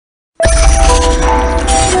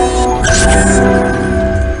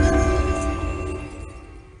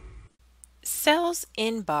Sales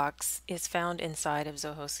Inbox is found inside of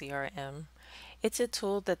Zoho CRM. It's a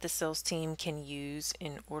tool that the sales team can use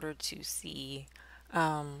in order to see,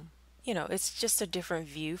 it's just a different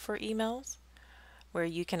view for emails where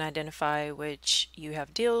you can identify which you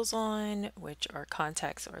have deals on, which are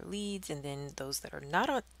contacts or leads, and then those that are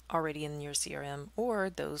not already in your CRM or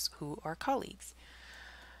those who are colleagues.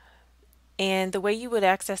 And the way you would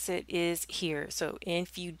access it is here. So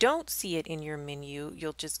if you don't see it in your menu,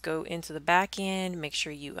 you'll just go into the back end, make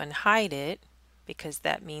sure you unhide it because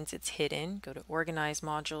that means it's hidden. Go to Organize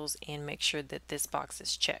Modules and make sure that this box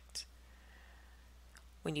is checked.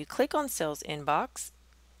 When you click on Sales Inbox,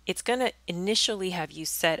 it's going to initially have you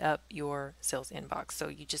set up your sales inbox. So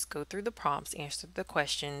you just go through the prompts, answer the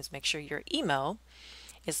questions, make sure your email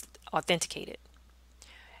is authenticated.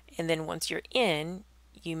 And then once you're in,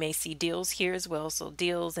 you may see deals here as well. So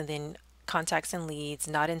deals and then contacts and leads,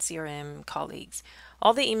 not in CRM, colleagues.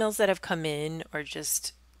 All the emails that have come in are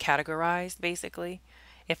just categorized basically.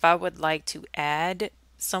 If I would like to add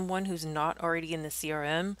someone who's not already in the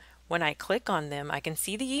CRM, when I click on them, I can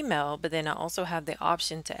see the email, but then I also have the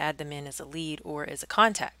option to add them in as a lead or as a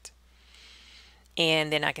contact. And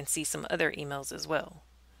then I can see some other emails as well.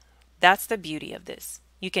 That's the beauty of this.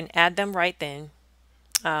 You can add them right then.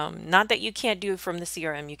 Not that you can't do it from the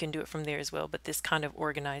CRM, you can do it from there as well, but this kind of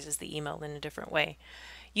organizes the email in a different way.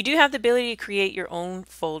 You do have the ability to create your own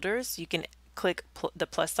folders. You can click the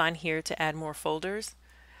plus sign here to add more folders.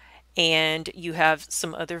 And you have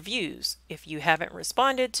some other views. If you haven't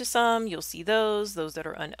responded to some, you'll see those that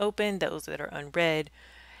are unopened, those that are unread.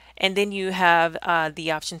 And then you have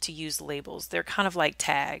the option to use labels. They're kind of like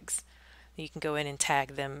tags. You can go in and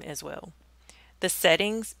tag them as well. The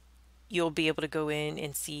settings, you'll be able to go in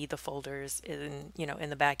and see the folders in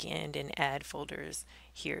the back end and add folders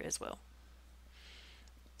here as well.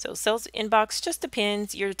 So Sales Inbox just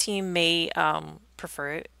depends. Your team may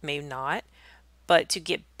prefer it, may not. But to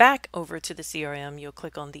get back over to the CRM, you'll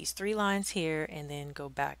click on these three lines here and then go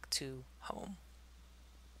back to home.